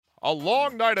A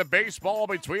long night of baseball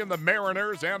between the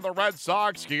Mariners and the Red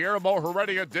Sox. Guillermo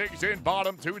Heredia digs in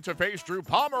bottom two to face Drew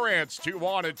Pomerantz.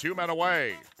 2-1 and 2 men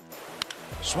away.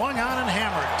 Swung on and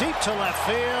hammered deep to left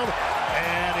field,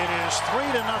 and it is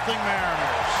 3-0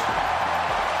 Mariners.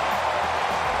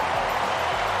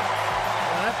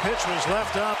 That pitch was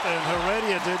left up, and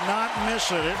Heredia did not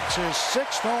miss it. It's his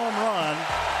 6th home run,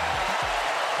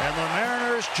 and the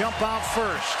Mariners jump out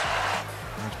first.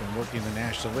 He's been working in the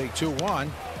National League. 2-1.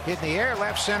 Hit in the air,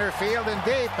 left center field and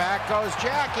deep. Back goes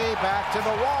Jackie, back to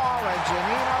the wall, and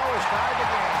Zunino is tied the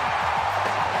game.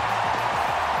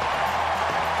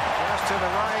 Just to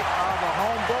the right of the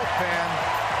home bullpen,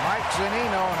 Mike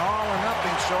Zunino, an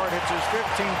all-or-nothing sort, hits his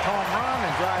 15th home run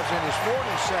and drives in his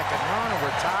 42nd run, and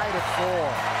we're tied at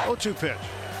 4. 0-2 pitch.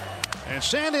 And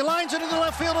Sandy lines it into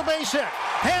left field, a base hit.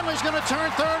 Hanley's going to turn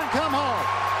third and come home.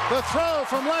 The throw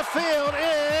from left field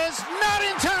is not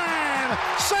in time.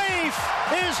 Safe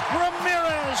is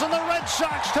Ramirez, and the Red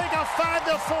Sox take a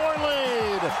 5-4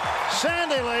 lead.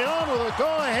 Sandy Leon with a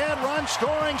go-ahead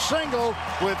run-scoring single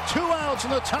with 2 outs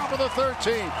in the top of the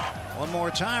 13th. One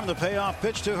more time, the payoff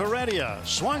pitch to Heredia.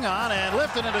 Swung on and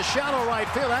lifted into shallow right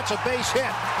field. That's a base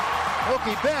hit.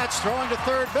 Mookie Betts throwing to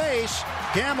third base.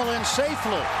 Gamble in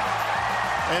safely.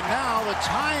 And now the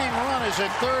tying run is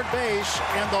at third base,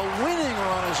 and the winning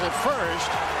run is at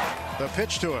first. The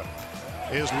pitch to it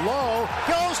is low,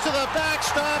 goes to the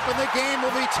backstop, and the game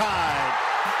will be tied.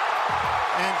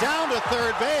 And down to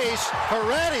third base,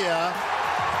 Heredia,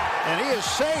 and he is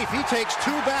safe. He takes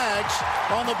 2 bags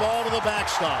on the ball to the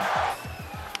backstop.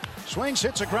 Swings,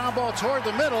 hits a ground ball toward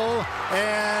the middle,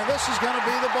 and this is going to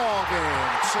be the ball game.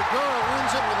 Segura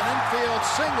wins it with an infield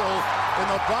single in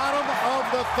the bottom of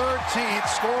the 13th,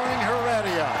 scoring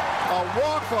Heredia. A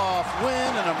walk-off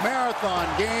win in a marathon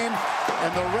game,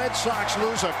 and the Red Sox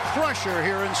lose a crusher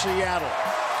here in Seattle.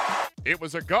 It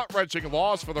was a gut-wrenching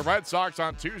loss for the Red Sox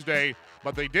on Tuesday,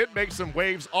 but they did make some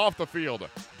waves off the field.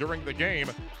 During the game,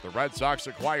 the Red Sox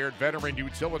acquired veteran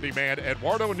utility man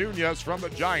Eduardo Nunez from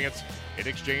the Giants in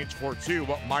exchange for 2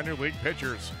 minor league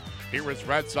pitchers. Here is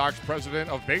Red Sox President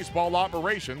of Baseball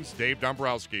Operations, Dave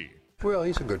Dombrowski. Well,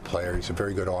 he's a good player. He's a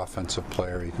very good offensive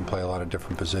player. He can play a lot of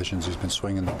different positions. He's been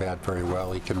swinging the bat very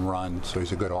well. He can run, so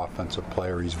he's a good offensive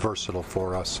player. He's versatile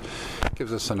for us.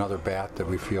 Gives us another bat that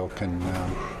we feel can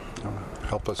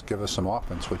help us give us some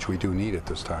offense, which we do need at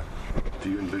this time. Do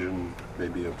you envision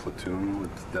maybe a platoon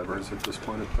with Devers at this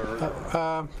point at third?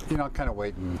 Kind of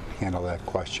wait and handle that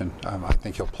question. I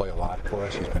think he'll play a lot for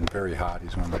us. He's been very hot.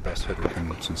 He's one of the best hitters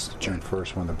since June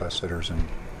 1st, one of the best hitters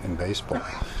in baseball.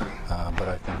 But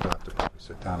I think we'll have to probably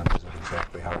sit down and visit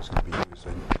exactly how he's going to be used.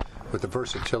 And with the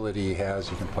versatility he has,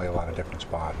 he can play a lot of different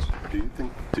spots.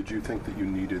 Did you think that you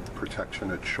needed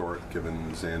protection at short,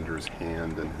 given Xander's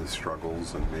hand and his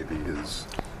struggles and maybe his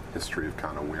history of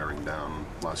kind of wearing down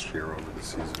last year over the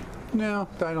season? No,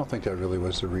 I don't think that really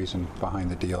was the reason behind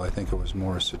the deal. I think it was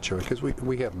more a situation, because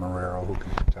we have Marrero who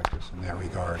can protect us in that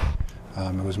regard.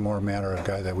 It was more a matter of a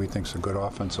guy that we think is a good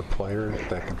offensive player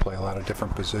that can play a lot of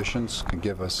different positions, can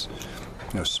give us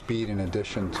speed in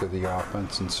addition to the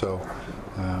offense. And so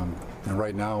and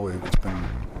right now we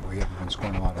haven't been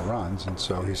scoring a lot of runs, and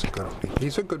so he's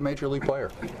a good major league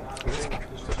player. Is this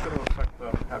going to affect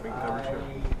having Devers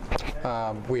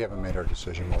here? We haven't made our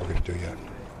decision what we're going to do yet,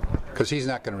 because he's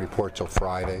not going to report till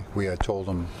Friday. We had told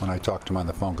him when I talked to him on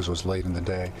the phone, because it was late in the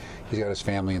day, he's got his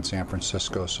family in San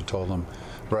Francisco, so told him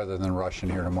rather than rush in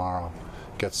here tomorrow,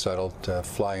 get settled,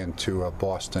 fly into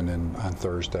Boston on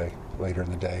Thursday later in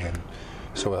the day, and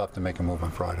so we'll have to make a move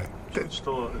on Friday. It's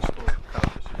still kind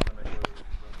of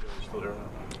still there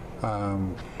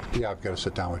now. Yeah, I've got to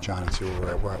sit down with John and see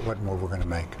what move we're going to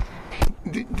make.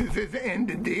 Does this end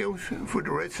the deals for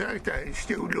the Red Sox? Are you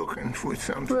still looking for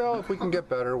something? Well, if we can get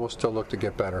better, we'll still look to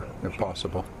get better if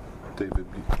possible. David,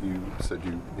 you said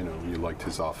you liked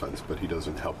his offense, but he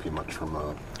doesn't help you much from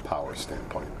a power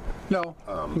standpoint. No,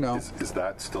 no. Is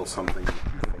that still something you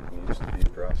think needs to be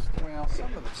addressed? Well,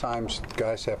 some of the times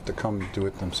guys have to come do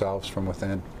it themselves from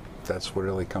within. That's what it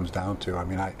really comes down to. I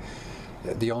mean,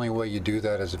 the only way you do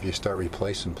that is if you start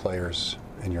replacing players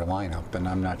in your lineup, and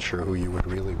I'm not sure who you would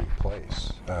really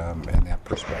replace in that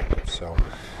perspective. So,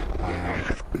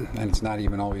 and it's not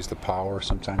even always the power.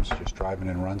 Sometimes it's just driving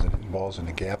in runs and hitting balls in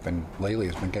the gap. And lately,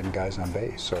 it's been getting guys on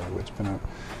base. So it's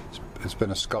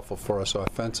been a scuffle for us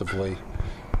offensively.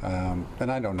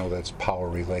 And I don't know that's power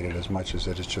related as much as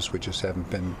it's just we just haven't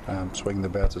been swinging the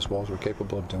bats as well as we're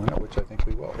capable of doing it, which I think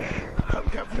we will. How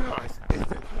tough is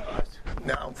it for us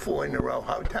now 4 in a row.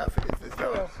 How tough is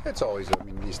it? It's always, I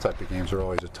mean, these type of games are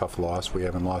always a tough loss. We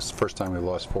haven't lost, first time we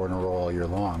lost 4 in a row all year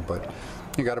long, but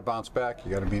you got to bounce back.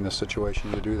 You got to be in a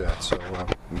situation to do that. So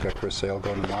we got Chris Sale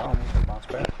going tomorrow, and we can bounce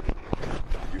back.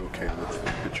 Are you okay with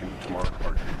pitching tomorrow?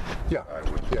 Or Yeah. I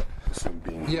would assume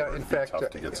being in fact, tough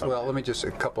to get well, let me just,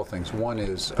 a couple things. One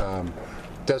is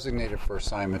designated for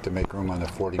assignment to make room on the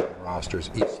 40-man rosters,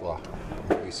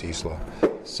 Luis Isla.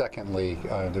 Secondly,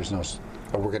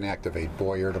 we're going to activate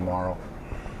Boyer tomorrow,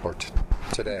 or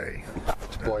today.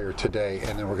 Boyer today,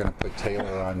 and then we're going to put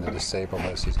Taylor on the disabled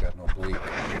list. He's got an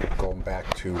oblique going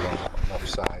back to left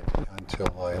side until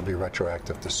he'll be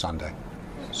retroactive to Sunday.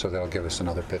 So that'll give us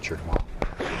another pitcher tomorrow.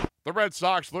 The Red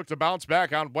Sox look to bounce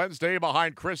back on Wednesday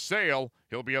behind Chris Sale.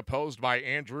 He'll be opposed by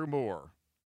Andrew Moore.